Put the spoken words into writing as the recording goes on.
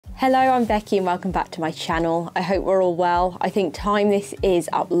Hello, I'm Becky and welcome back to my channel. I hope we're all well. I think time this is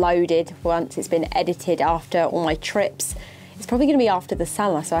uploaded, once it's been edited after all my trips, it's probably going to be after the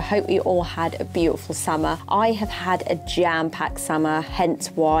summer, so I hope you all had a beautiful summer. I have had a jam-packed summer, hence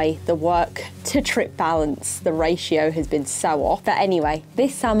why the work to trip balance, the ratio has been so off. But anyway,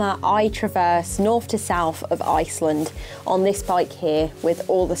 this summer I traversed north to south of Iceland on this bike here with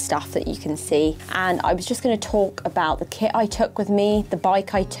all the stuff that you can see. And I was just going to talk about the kit I took with me, the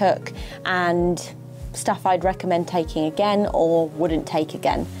bike I took, and stuff I'd recommend taking again or wouldn't take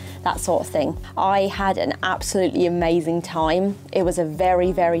again. That sort of thing. I had an absolutely amazing time. It was a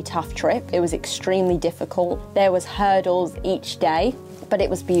very, very tough trip. It was extremely difficult. There was hurdles each day, but it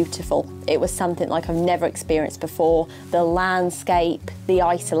was beautiful. It was something like I've never experienced before. The landscape, the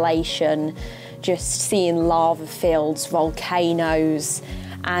isolation, just seeing lava fields, volcanoes,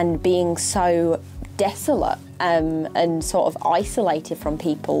 and being so desolate and sort of isolated from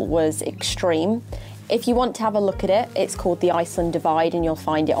people was extreme. If you want to have a look at it, it's called the Iceland Divide and you'll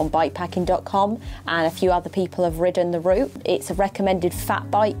find it on bikepacking.com, and a few other people have ridden the route. It's a recommended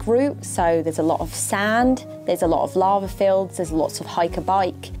fat bike route, so there's a lot of sand, there's a lot of lava fields, there's lots of hiker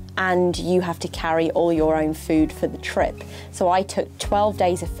bike, and you have to carry all your own food for the trip. So I took 12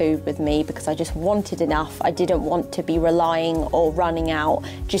 days of food with me because I just wanted enough. I didn't want to be relying or running out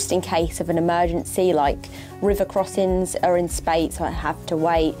just in case of an emergency, like river crossings are in spate, so I have to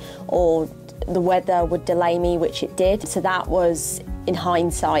wait, or the weather would delay me, which it did. So that was, in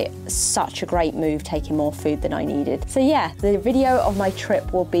hindsight, such a great move, taking more food than I needed. So yeah, the video of my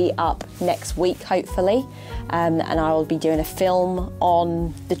trip will be up next week, hopefully. And I will be doing a film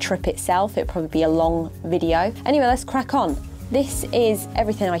on the trip itself. It'll probably be a long video. Anyway, let's crack on. This is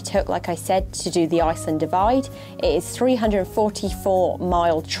everything I took, like I said, to do the Iceland Divide. It is a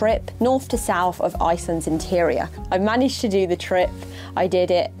 344-mile trip, north to south of Iceland's interior. I managed to do the trip. I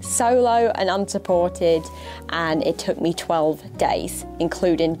did it solo and unsupported, and it took me 12 days,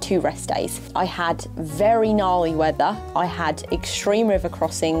 including 2 rest days. I had very gnarly weather. I had extreme river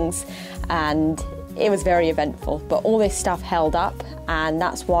crossings, and it was very eventful, but all this stuff held up, and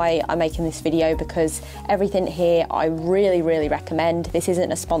that's why I'm making this video, because everything here I really, really recommend. This isn't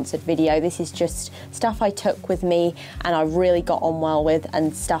a sponsored video, this is just stuff I took with me and I really got on well with,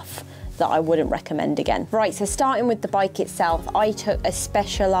 and stuff that I wouldn't recommend again. Right, so starting with the bike itself, I took a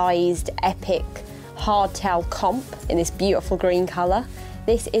Specialized Epic hardtail comp in this beautiful green colour.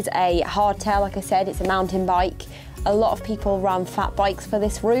 This is a hardtail, like I said, it's a mountain bike. A lot of people run fat bikes for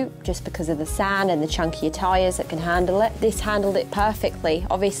this route just because of the sand and the chunkier tyres that can handle it. This handled it perfectly.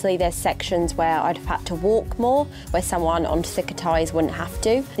 Obviously there's sections where I'd have had to walk more, where someone on thicker tyres wouldn't have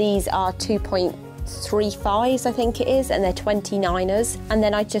to. These are 2.35s, I think it is, and they're 29ers. And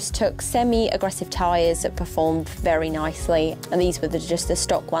then I just took semi-aggressive tyres that performed very nicely, and these were just the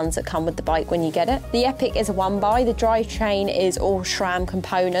stock ones that come with the bike when you get it. The Epic is a 1x, the drivetrain is all SRAM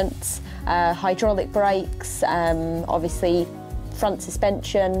components. Hydraulic brakes, obviously front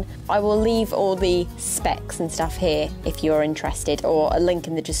suspension. I will leave all the specs and stuff here if you're interested, or a link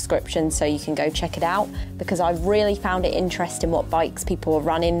in the description so you can go check it out, because I've really found it interesting what bikes people are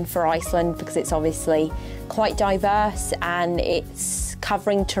running for Iceland, because it's obviously quite diverse and it's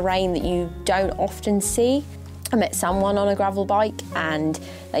covering terrain that you don't often see. I met someone on a gravel bike and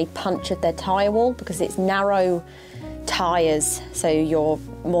they punctured their tyre wall because it's narrow tyres, so you're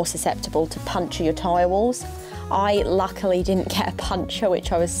more susceptible to puncture your tyre walls. I luckily didn't get a puncture,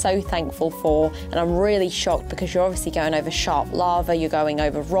 which I was so thankful for, and I'm really shocked because you're obviously going over sharp lava, you're going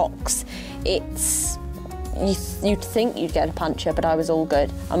over rocks. You'd think you'd get a puncture, but I was all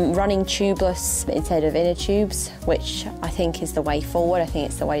good. I'm running tubeless instead of inner tubes, which I think is the way forward. I think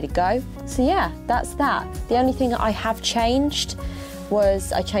it's the way to go. So yeah, that's that. The only thing I have changed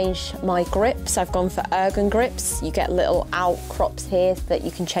was I changed my grips. I've gone for ergon grips. You get little outcrops here that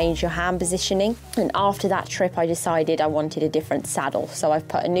you can change your hand positioning. And after that trip, I decided I wanted a different saddle. So I've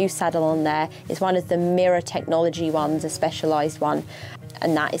put a new saddle on there. It's one of the Mirror Technology ones, a Specialized one.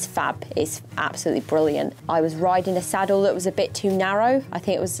 And that is fab. It's absolutely brilliant. I was riding a saddle that was a bit too narrow. I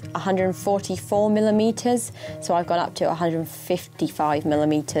think it was 144 millimeters. So I've gone up to 155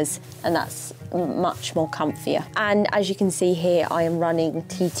 millimeters, and that's much more comfier. And as you can see here, I am running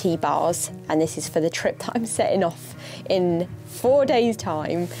TT bars, and this is for the trip that I'm setting off in 4 days'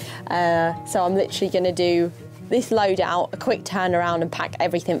 time. So I'm literally gonna do this loadout, a quick turnaround, and pack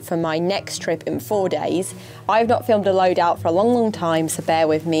everything for my next trip in 4 days. I've not filmed a loadout for a long, long time, so bear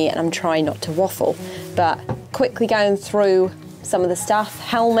with me, and I'm trying not to waffle. But quickly going through some of the stuff.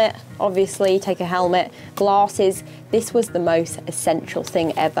 Helmet, obviously, take a helmet. Glasses, this was the most essential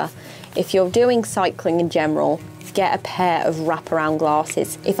thing ever. If you're doing cycling in general, get a pair of wraparound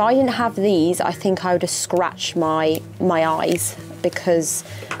glasses. If I didn't have these, I think I would have scratched my eyes, because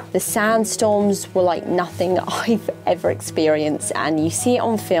the sandstorms were like nothing I've ever experienced. And you see it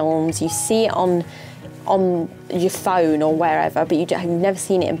on films, you see it on your phone or wherever, but you've never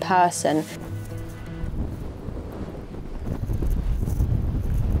seen it in person.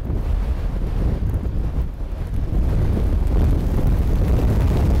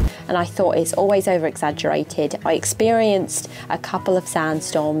 And I thought it's always over exaggerated. I experienced a couple of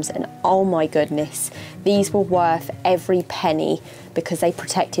sandstorms and oh my goodness, these were worth every penny because they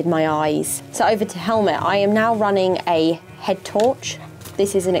protected my eyes. So over to helmet, I am now running a head torch.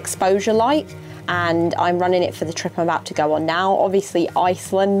 This is an exposure light and I'm running it for the trip I'm about to go on now. Obviously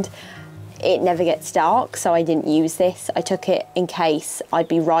Iceland, it never gets dark, so I didn't use this. I took it in case I'd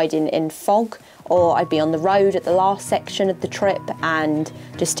be riding in fog or I'd be on the road at the last section of the trip and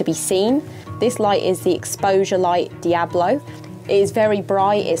just to be seen. This light is the exposure light Diablo. It is very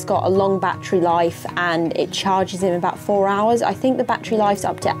bright, it's got a long battery life and it charges in about 4 hours. I think the battery life's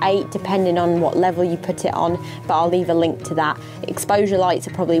up to 8 depending on what level you put it on, but I'll leave a link to that. Exposure lights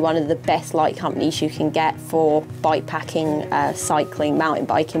are probably one of the best light companies you can get for bikepacking, cycling, mountain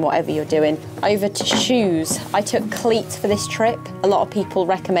biking, whatever you're doing. Over to shoes. I took cleats for this trip. A lot of people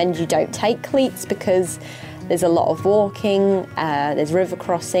recommend you don't take cleats because there's a lot of walking, there's river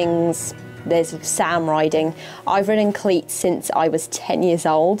crossings, there's sand riding. I've ridden cleats since I was 10 years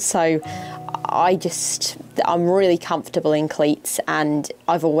old, so I'm really comfortable in cleats and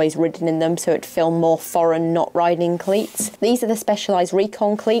I've always ridden in them, so it'd feel more foreign not riding cleats. These are the Specialized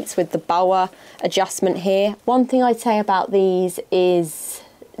Recon cleats with the boa adjustment here. One thing I'd say about these is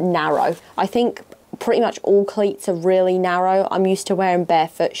narrow. I think pretty much all cleats are really narrow. I'm used to wearing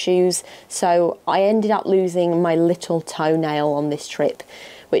barefoot shoes, so I ended up losing my little toenail on this trip,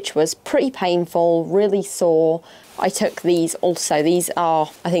 which was pretty painful, really sore. I took these also. These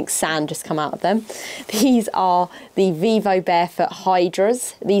are, I think sand just come out of them. These are the Vivo Barefoot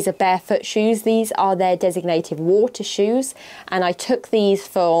Hydras. These are barefoot shoes. These are their designated water shoes. And I took these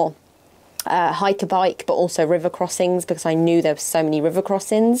for hike a bike, but also river crossings because I knew there were so many river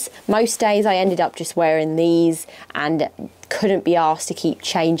crossings. Most days I ended up just wearing these and couldn't be asked to keep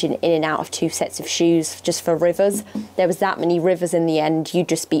changing in and out of 2 sets of shoes just for rivers. There was that many rivers in the end, you'd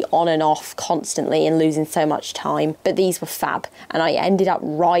just be on and off constantly and losing so much time. But these were fab and I ended up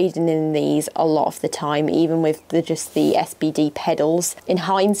riding in these a lot of the time, even with just the SBD pedals. In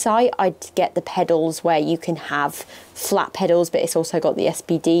hindsight, I'd get the pedals where you can have flat pedals, but it's also got the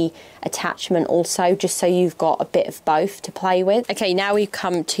SBD attachment also, just so you've got a bit of both to play with. Okay, now we've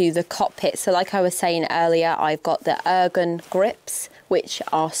come to the cockpit. So like I was saying earlier, I've got the Ergon grips, which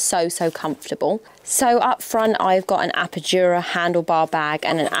are so comfortable. So up front, I've got an Apogura handlebar bag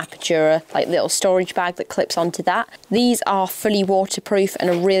and an Apogura like little storage bag that clips onto that. These are fully waterproof and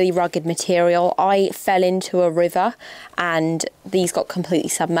a really rugged material. I fell into a river and these got completely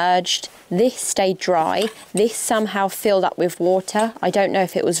submerged. This stayed dry. This somehow filled up with water. I don't know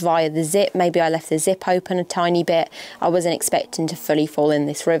if it was via the zip. Maybe I left the zip open a tiny bit. I wasn't expecting to fully fall in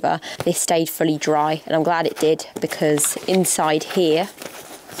this river. This stayed fully dry and I'm glad it did, because inside here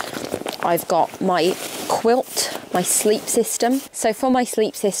I've got my quilt, my sleep system. So for my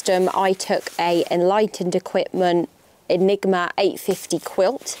sleep system, I took a Enlightened Equipment Enigma 850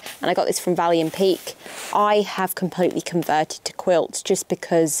 quilt, and I got this from Valley and Peak. I have completely converted to quilts just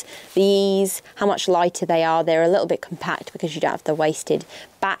because the ease, how much lighter they are. They're a little bit compact because you don't have the wasted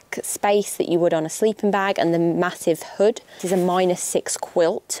back space that you would on a sleeping bag, and the massive hood. This is a -6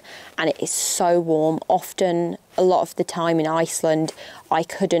 quilt and it is so warm. Often, a lot of the time in Iceland, I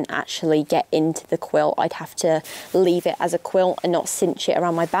couldn't actually get into the quilt. I'd have to leave it as a quilt and not cinch it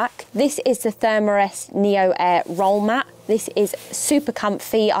around my back. This is the Thermarest Neo Air roll mat. This is super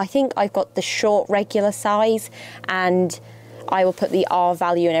comfy. I think I've got the short regular size and I will put the R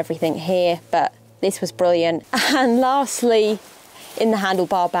value and everything here, but this was brilliant. And lastly, in the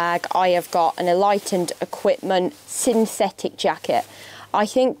handlebar bag, I have got an Enlightened Equipment synthetic jacket. I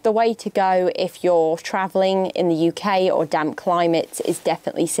think the way to go if you're travelling in the UK or damp climates is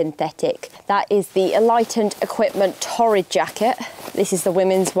definitely synthetic. That is the Enlightened Equipment Torrid jacket. This is the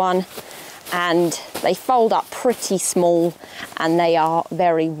women's one and they fold up pretty small and they are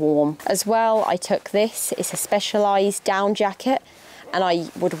very warm. As well, I took this. It's a Specialized down jacket and I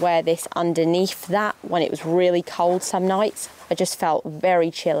would wear this underneath that when it was really cold some nights. I just felt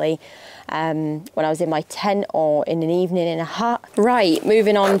very chilly when I was in my tent or in an evening in a hut. Right,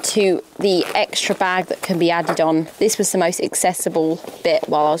 moving on to the extra bag that can be added on. This was the most accessible bit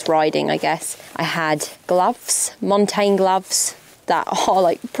while I was riding, I guess. I had gloves, montane gloves, that are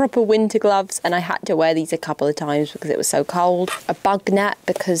like proper winter gloves, and I had to wear these a couple of times because it was so cold. A bug net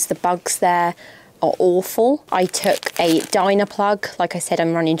because the bugs there are awful. I took a Dyna plug. Like I said,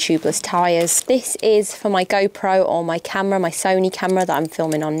 I'm running tubeless tyres. This is for my GoPro or my camera, my Sony camera that I'm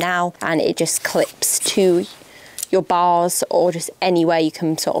filming on now, and it just clips to your bars or just anywhere you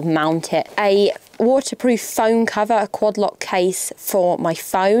can sort of mount it. A waterproof phone cover, a quad lock case for my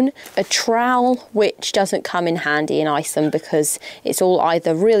phone, a trowel which doesn't come in handy in Iceland because it's all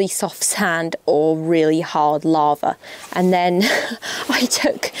either really soft sand or really hard lava. And then I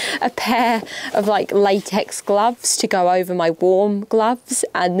took a pair of like latex gloves to go over my warm gloves,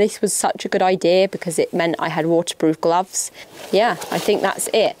 and this was such a good idea because it meant I had waterproof gloves. Yeah, I think that's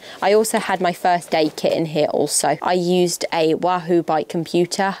it. I also had my first aid kit in here also. I used a Wahoo bike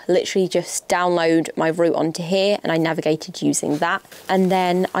computer, literally just download my route onto here, and I navigated using that. And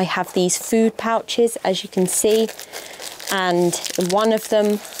then I have these food pouches, as you can see, and in one of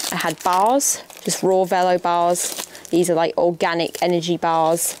them I had bars, just raw velo bars. These are like organic energy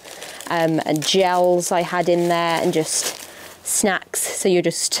bars, and gels I had in there, and just snacks, so you're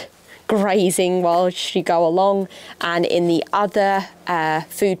just grazing while you go along. And in the other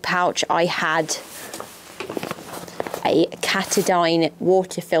food pouch I had a Katadyn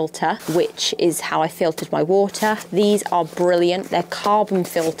water filter, which is how I filtered my water. These are brilliant, they're carbon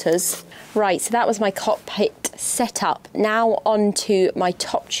filters. Right, so that was my cockpit setup. Now on to my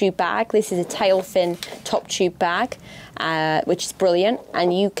top tube bag. This is a tail fin top tube bag, which is brilliant,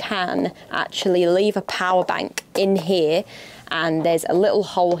 and you can actually leave a power bank in here, and there's a little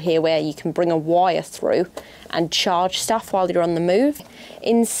hole here where you can bring a wire through and charge stuff while you're on the move.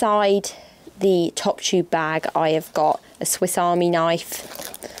 Inside the top tube bag I have got a Swiss Army knife,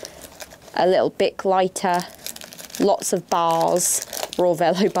 a little Bic lighter, lots of bars, raw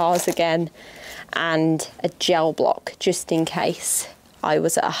velo bars again, and a gel block just in case I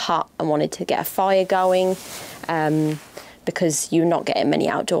was at a hut and wanted to get a fire going, because you're not getting many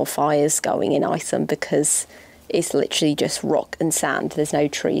outdoor fires going in Iceland because it's literally just rock and sand, there's no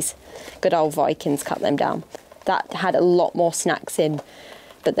trees. Good old Vikings cut them down. That had a lot more snacks in,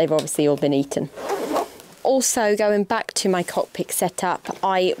 but they've obviously all been eaten. Also, going back to my cockpit setup,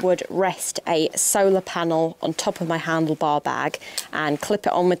 I would rest a solar panel on top of my handlebar bag and clip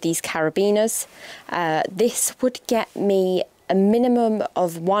it on with these carabiners. This would get me a minimum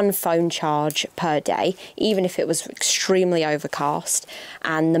of 1 phone charge per day, even if it was extremely overcast,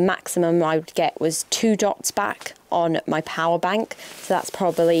 and the maximum I would get was 2 dots back on my power bank, so that's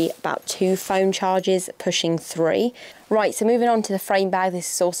probably about 2 phone charges, pushing 3. Right, so moving on to the frame bag.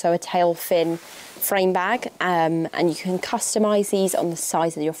 This is also a tail fin frame bag, and you can customize these on the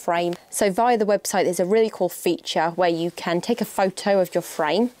size of your frame. So via the website there's a really cool feature where you can take a photo of your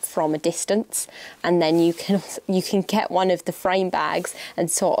frame from a distance, and then you can get one of the frame bags and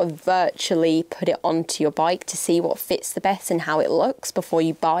sort of virtually put it onto your bike to see what fits the best and how it looks before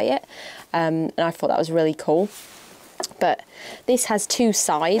you buy it, and I thought that was really cool. But this has 2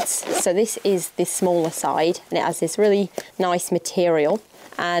 sides, so this is the smaller side, and it has this really nice material.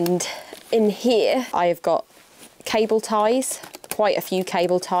 And in here I have got cable ties, quite a few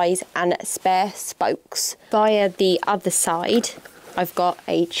cable ties, and spare spokes. Via the other side I've got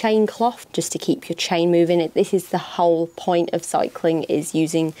a chain cloth just to keep your chain moving. This is the whole point of cycling, is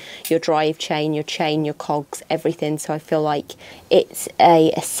using your drive chain, your cogs, everything. So I feel like it's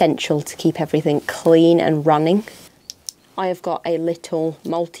essential to keep everything clean and running. I have got a little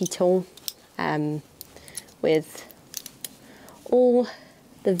multi-tool with all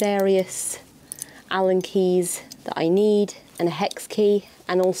the various Allen keys that I need, and a hex key,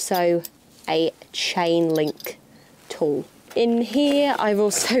 and also a chain link tool. In here I've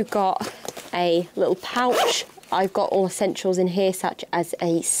also got a little pouch. I've got all essentials in here, such as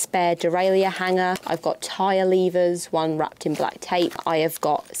a spare derailleur hanger. I've got tyre levers, one wrapped in black tape. I have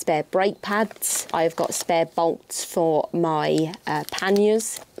got spare brake pads. I've got spare bolts for my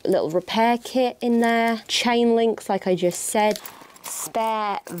panniers. A little repair kit in there. Chain links, like I just said.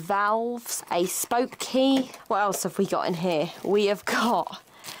 Spare valves, a spoke key. What else have we got in here? We have got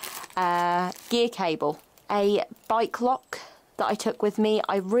a gear cable, a bike lock that I took with me.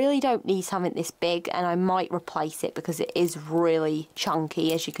 I really don't need something this big, and I might replace it because it is really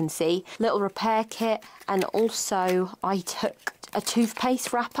chunky, as you can see. Little repair kit, and also I took a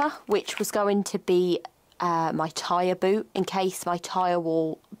toothpaste wrapper, which was going to be my tyre boot in case my tyre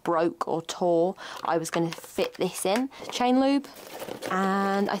wall broke or tore. I was going to fit this in. Chain lube,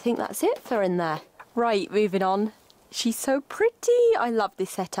 and I think that's it for in there. Right, moving on. She's so pretty. I love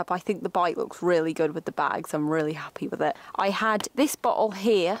this setup. I think the bike looks really good with the bags. I'm really happy with it. I had this bottle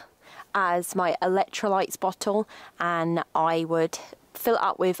here, as my electrolytes bottle, and I would fill it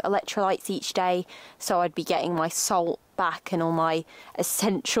up with electrolytes each day, so I'd be getting my salt back and all my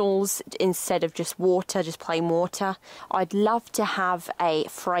essentials instead of just water, just plain water. I'd love to have a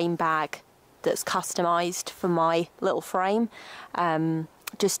frame bag that's customized for my little frame,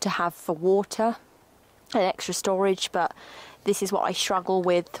 just to have for water and extra storage, but this is what I struggle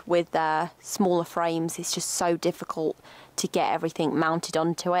with smaller frames. It's just so difficult to get everything mounted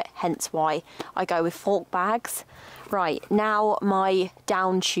onto it, hence why I go with fork bags. Right, now my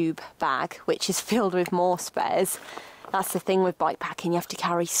down tube bag, which is filled with more spares. That's the thing with bike packing, you have to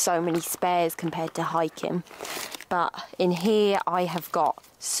carry so many spares compared to hiking. But in here I have got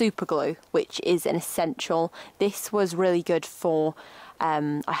super glue, which is an essential. This was really good for,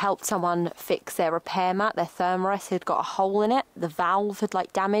 I helped someone fix their repair mat. Their thermarest had got a hole in it. The valve had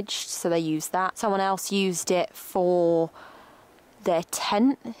like damaged, so they used that. Someone else used it for their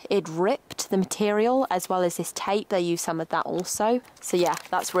tent. It ripped the material as well as this tape. They used some of that also. So yeah,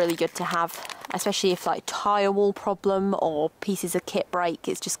 that's really good to have, especially if like tyre wall problem or pieces of kit break.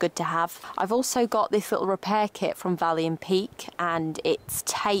 It's just good to have. I've also got this little repair kit from Valley and Peak, and it's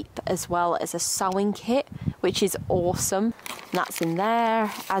tape as well as a sewing kit, which is awesome. And that's in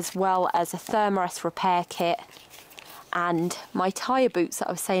there, as well as a thermarest repair kit and my tyre boots that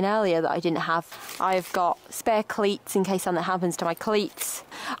I was saying earlier that I didn't have. I've got spare cleats in case something happens to my cleats.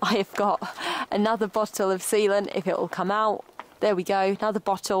 I've got another bottle of sealant if it will come out. There we go, another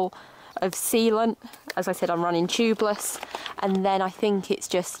bottle of sealant. As I said, I'm running tubeless. And then I think it's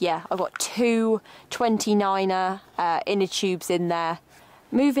just, yeah, I've got two 29er inner tubes in there.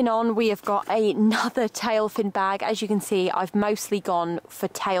 Moving on, we have got another tail fin bag. As you can see, I've mostly gone for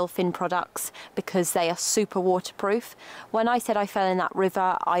tail fin products because they are super waterproof. When I said I fell in that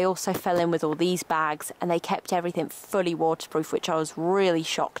river, I also fell in with all these bags, and they kept everything fully waterproof, which I was really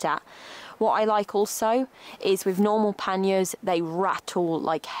shocked at. What I like also is with normal panniers, they rattle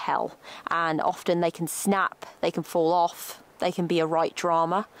like hell, and often they can snap, they can fall off, they can be a right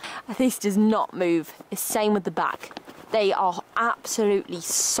drama. This does not move. It's the same with the back. They are absolutely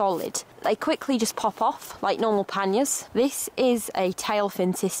solid. They quickly just pop off like normal panniers. This is a tail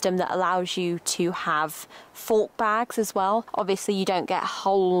fin system that allows you to have fork bags as well. Obviously you don't get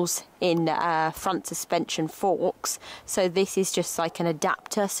holes in front suspension forks, so this is just like an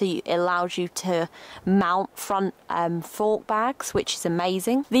adapter, so it allows you to mount front fork bags, which is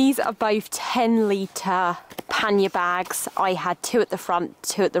amazing. These are both 10 litre pannier bags. I had two at the front,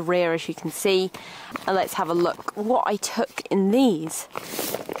 two at the rear, as you can see. And let's have a look what I took in these.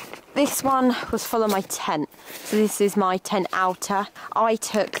 This one was full of my tent, so this is my tent outer. I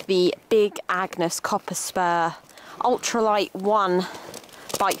took the Big Agnes Copper Spur Ultralight 1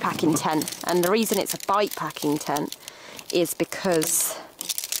 bike packing tent, and the reason it's a bike packing tent is because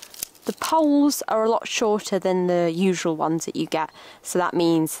the poles are a lot shorter than the usual ones that you get, so that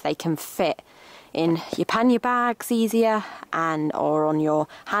means they can fit in your pannier bags easier, and or on your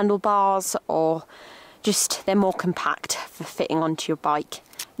handlebars, or just they're more compact for fitting onto your bike.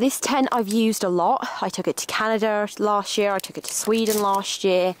 This tent I've used a lot. I took it to Canada last year, I took it to Sweden last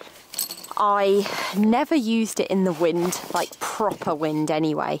year. I never used it in the wind, like proper wind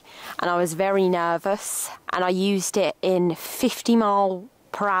anyway, and I was very nervous, and I used it in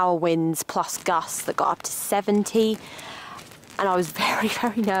 50-mile-per-hour winds plus gusts that got up to 70, and I was very,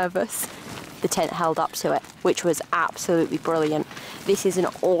 very nervous. The tent held up to it, which was absolutely brilliant. This is an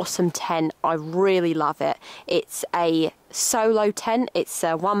awesome tent. I really love it. It's a solo tent. It's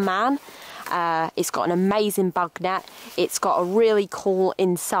one man. It's got an amazing bug net. It's got a really cool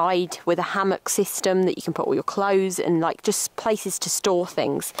inside with a hammock system that you can put all your clothes and like just places to store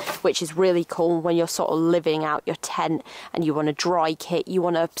things, which is really cool when you're sort of living out your tent and you want to dry kit, you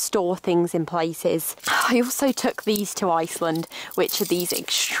want to store things in places. I also took these to Iceland, which are these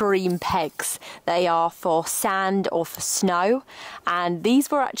extreme pegs. They are for sand or for snow, and these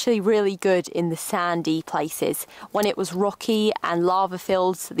were actually really good in the sandy places. When it was rocky and lava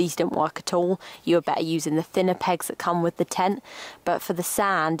filled, these didn't work at all. You were better using the thinner pegs that come with the tent, but for the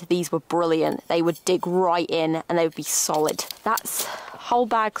sand these were brilliant. They would dig right in and they would be solid. That's a whole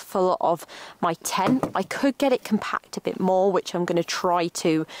bag full of my tent. I could get it compact a bit more, which I'm going to try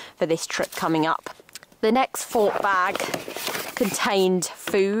to for this trip coming up. The next fork bag contained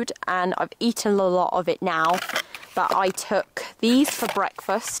food, and I've eaten a lot of it now, but I took these for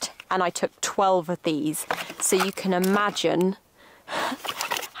breakfast and I took 12 of these, so you can imagine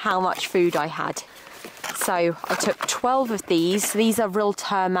how much food I had. So I took 12 of these. These are Real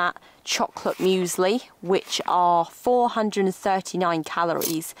Termat chocolate muesli, which are 439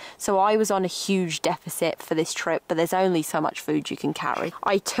 calories. So I was on a huge deficit for this trip, but there's only so much food you can carry.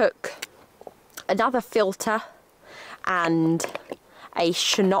 I took another filter and a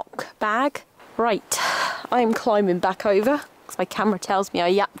Chinook bag. Right, I'm climbing back over because my camera tells me I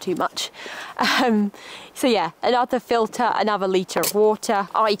yap too much. So yeah, another filter, another litre of water.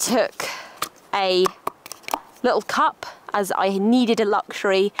 I took a little cup as I needed a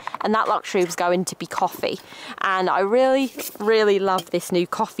luxury, and that luxury was going to be coffee. And I really love this new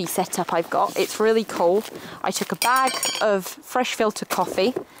coffee setup I've got. It's really cool. I took a bag of fresh filter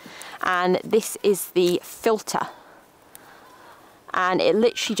coffee, and this is the filter. And it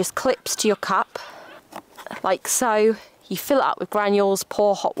literally just clips to your cup, like so. You fill it up with granules,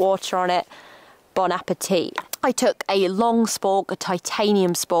 pour hot water on it. Bon appetit. I took a long spork, a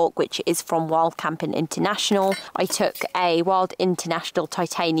titanium spork, which is from Wild Camping International. I took a Wild International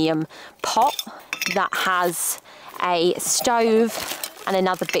titanium pot that has a stove and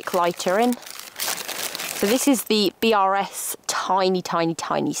another Bic lighter in. So this is the BRS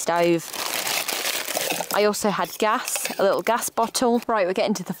tiny stove. I also had gas, a little gas bottle. Right, we're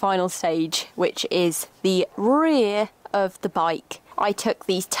getting to the final stage, which is the rear of the bike. I took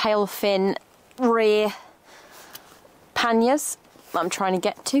these tail fin rear panniers that I'm trying to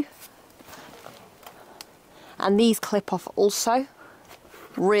get to, and these clip off also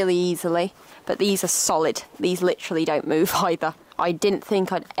really easily, but these are solid. These literally don't move either. I didn't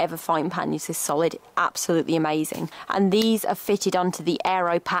think I'd ever find panniers this solid. Absolutely amazing. And these are fitted onto the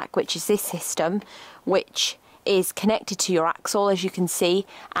Aero Pack, which is this system, which is connected to your axle, as you can see,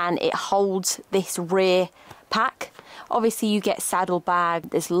 and it holds this rear pack. Obviously you get saddlebag,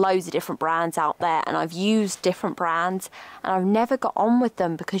 there's loads of different brands out there, and I've used different brands and I've never got on with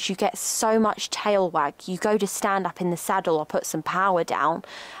them because you get so much tail wag. You go to stand up in the saddle or put some power down,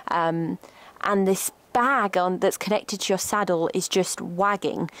 and this bag that's connected to your saddle is just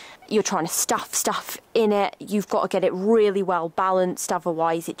wagging. You're trying to stuff stuff in it. You've got to get it really well balanced,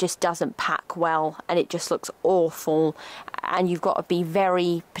 otherwise it just doesn't pack well and it just looks awful, and you've got to be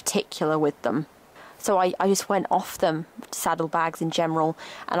very particular with them. So I just went off them, saddlebags in general,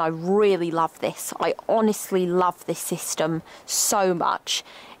 and I really love this. I honestly love this system so much.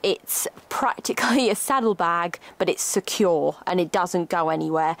 It's practically a saddlebag, but it's secure and it doesn't go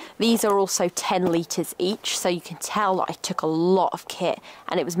anywhere. These are also 10 litres each, so you can tell that I took a lot of kit,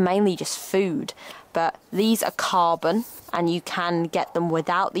 and it was mainly just food. But these are carbon, and you can get them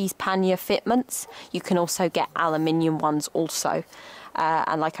without these pannier fitments. You can also get aluminium ones also.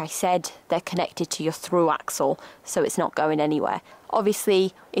 And like I said, they're connected to your through axle, so it's not going anywhere.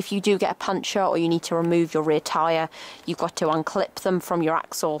 Obviously, if you do get a puncture or you need to remove your rear tyre, you've got to unclip them from your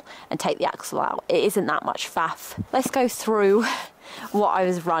axle and take the axle out. It isn't that much faff. Let's go through what I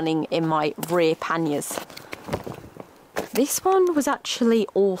was running in my rear panniers. This one was actually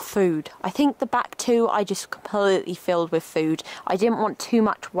all food. I think the back two I just completely filled with food. I didn't want too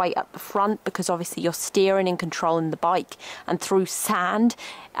much weight up the front because obviously you're steering and controlling the bike, and through sand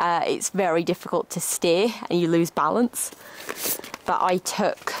it's very difficult to steer and you lose balance. But I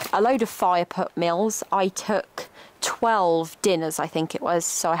took a load of fire put meals. I took 12 dinners, I think it was.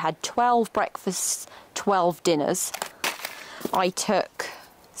 So I had 12 breakfasts, 12 dinners. I took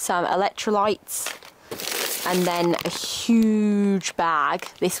some electrolytes, and then a huge bag.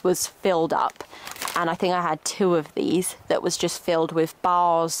 This was filled up, and I think I had 2 of these that was just filled with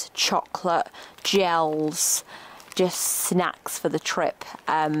bars, chocolate, gels, just snacks for the trip.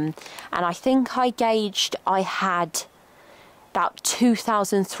 And I think I gauged I had about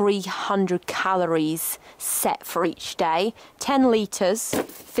 2,300 calories set for each day. 10 litres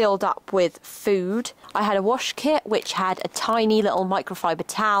filled up with food. I had a wash kit which had a tiny little microfiber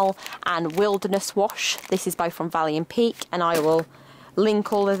towel and wilderness wash. This is both from Valley and Peak, and I will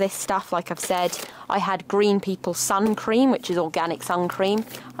link all of this stuff like I've said. I had Green People sun cream, which is organic sun cream.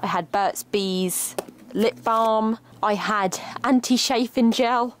 I had Burt's Bees lip balm. I had anti-chafing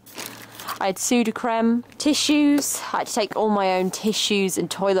gel. I had Sudocrem, tissues. I had to take all my own tissues and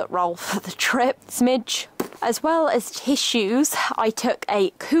toilet roll for the trip. Smidge. As well as tissues, I took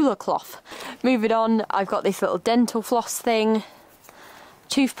a cooler cloth. Moving on, I've got this little dental floss thing,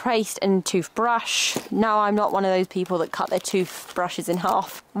 toothpaste and toothbrush. No, I'm not one of those people that cut their toothbrushes in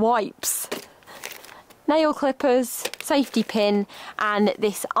half. Wipes, nail clippers, safety pin, and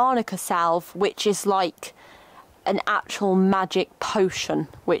this arnica salve, which is like an actual magic potion,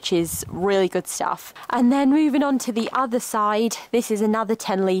 which is really good stuff. And then moving on to the other side, this is another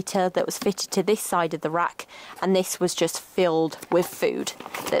 10 litre that was fitted to this side of the rack, and this was just filled with food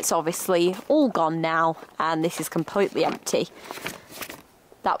that's obviously all gone now, and this is completely empty.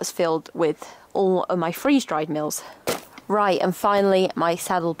 That was filled with all of my freeze-dried meals. Right, and finally my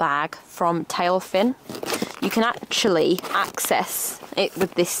saddle bag from Tailfin. You can actually access it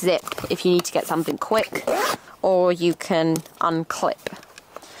with this zip if you need to get something quick, or you can unclip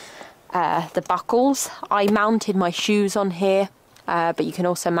the buckles. I mounted my shoes on here, but you can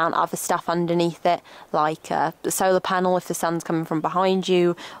also mount other stuff underneath it, like the solar panel if the sun's coming from behind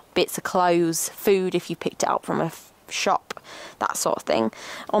you, bits of clothes, food if you picked it up from a shop, that sort of thing.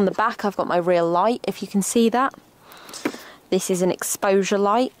 On the back I've got my rear light, if you can see that. This is an exposure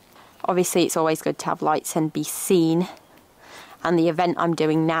light. Obviously it's always good to have lights and be seen, and the event I'm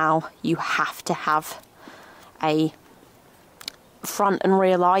doing now, you have to have a front and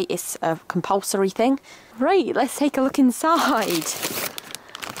rear light. It's a compulsory thing. Right, let's take a look inside.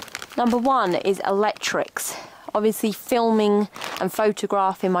 Number one is electrics. Obviously filming and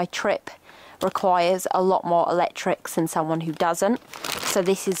photographing my trip requires a lot more electrics than someone who doesn't, so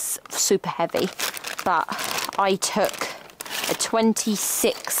this is super heavy, but I took a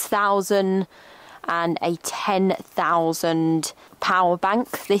 26,000 and a 10,000 power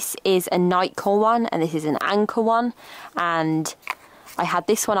bank. This is a Nightcore one and this is an Anchor one, and I had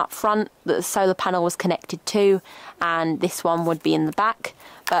this one up front that the solar panel was connected to, and this one would be in the back,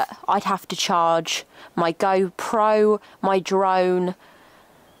 but I'd have to charge my GoPro, my drone,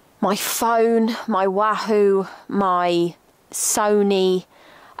 my phone, my Wahoo, my Sony.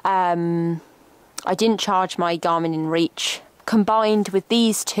 I didn't charge my Garmin InReach. Combined with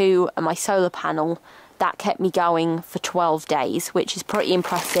these two and my solar panel, that kept me going for 12 days, which is pretty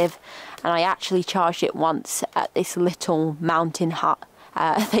impressive. And I actually charged it once at this little mountain hut.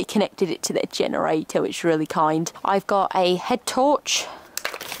 They connected it to their generator, which is really kind. I've got a head torch,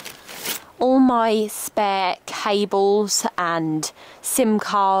 all my spare cables and SIM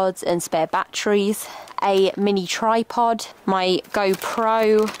cards and spare batteries, a mini tripod, my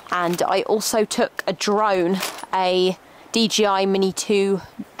GoPro, and I also took a drone, a DJI Mini 2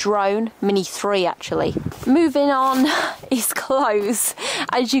 drone, Mini 3 actually. Moving on is clothes.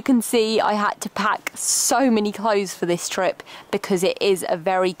 As you can see, I had to pack so many clothes for this trip because it is a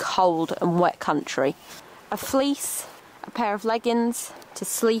very cold and wet country. A fleece, a pair of leggings to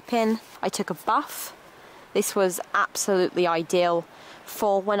sleep in. I took a buff. This was absolutely ideal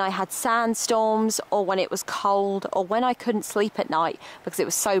for when I had sandstorms, or when it was cold, or when I couldn't sleep at night because it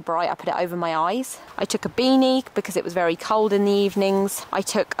was so bright I put it over my eyes. I took a beanie because it was very cold in the evenings. I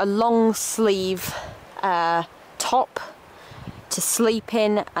took a long sleeve top to sleep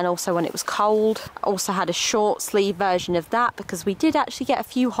in, and also when it was cold. I also had a short sleeve version of that because we did actually get a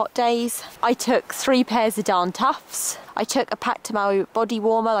few hot days. I took 3 pairs of darn tufts. I took a Pactamo body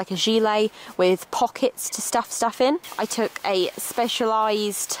warmer, like a gilet with pockets to stuff stuff in. I took a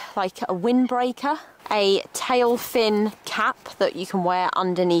specialised, like a windbreaker, a tail fin cap that you can wear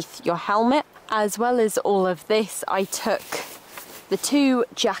underneath your helmet. As well as all of this, I took the 2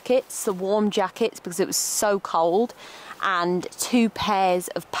 jackets, the warm jackets, because it was so cold, and 2 pairs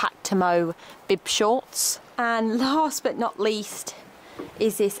of Pactamo bib shorts. And last but not least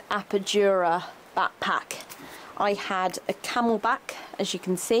is this Apodura backpack. I had a camelback, as you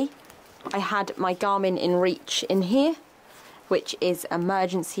can see. I had my Garmin InReach in here, which is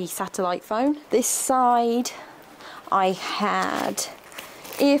emergency satellite phone. This side I had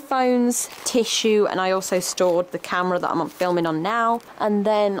earphones, tissue, and I also stored the camera that I'm filming on now. And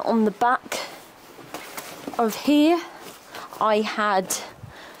then on the back of here I had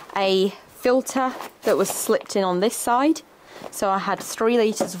a filter that was slipped in on this side. So I had 3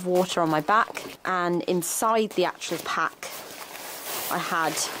 litres of water on my back, and inside the actual pack I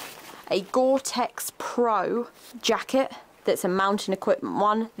had a Gore-Tex Pro jacket that's a mountain equipment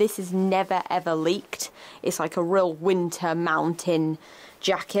one. This is never ever leaked. It's like a real winter mountain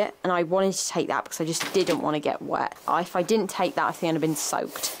jacket, and I wanted to take that because I just didn't want to get wet. If I didn't take that, I think I'd have been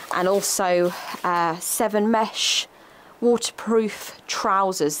soaked. And also 7 mesh waterproof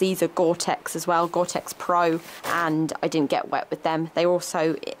trousers. These are Gore-Tex as well, Gore-Tex Pro, and I didn't get wet with them. They were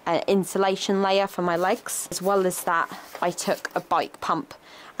also an insulation layer for my legs. As well as that, I took a bike pump,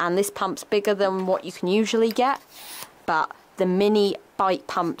 and this pump's bigger than what you can usually get, but the mini bike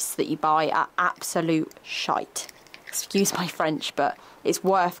pumps that you buy are absolute shite. Excuse my French, but it's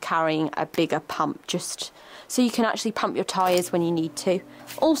worth carrying a bigger pump just so you can actually pump your tyres when you need to.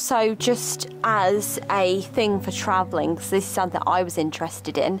 Also, just as a thing for travelling, because this is something I was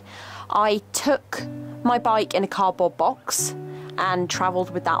interested in, I took my bike in a cardboard box and travelled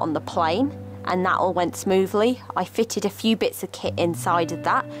with that on the plane, and that all went smoothly. I fitted a few bits of kit inside of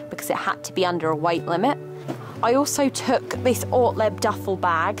that because it had to be under a weight limit. I also took this Ortleb duffel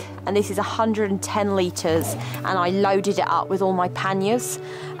bag, and this is 110 litres, and I loaded it up with all my panniers,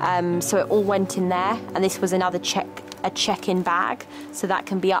 so it all went in there. And this was another check-in bag, so that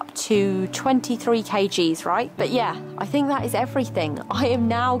can be up to 23 kgs, right? But yeah, I think that is everything. I am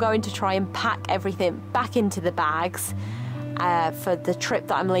now going to try and pack everything back into the bags for the trip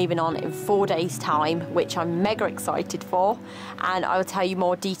that I'm leaving on in 4 days' time, which I'm mega excited for, and I will tell you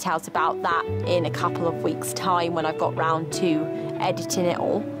more details about that in a couple of weeks' time when I've got round to editing it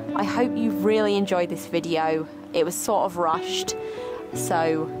all. I hope you really enjoyed this video. It was sort of rushed,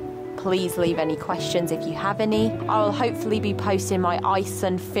 so please leave any questions if you have any. I will hopefully be posting my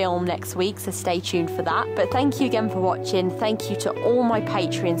Iceland film next week, so stay tuned for that. But thank you again for watching. Thank you to all my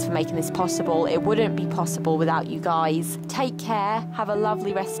Patreons for making this possible. It wouldn't be possible without you guys. Take care, have a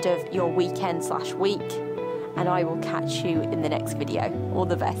lovely rest of your weekend/week, and I will catch you in the next video. All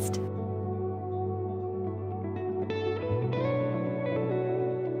the best.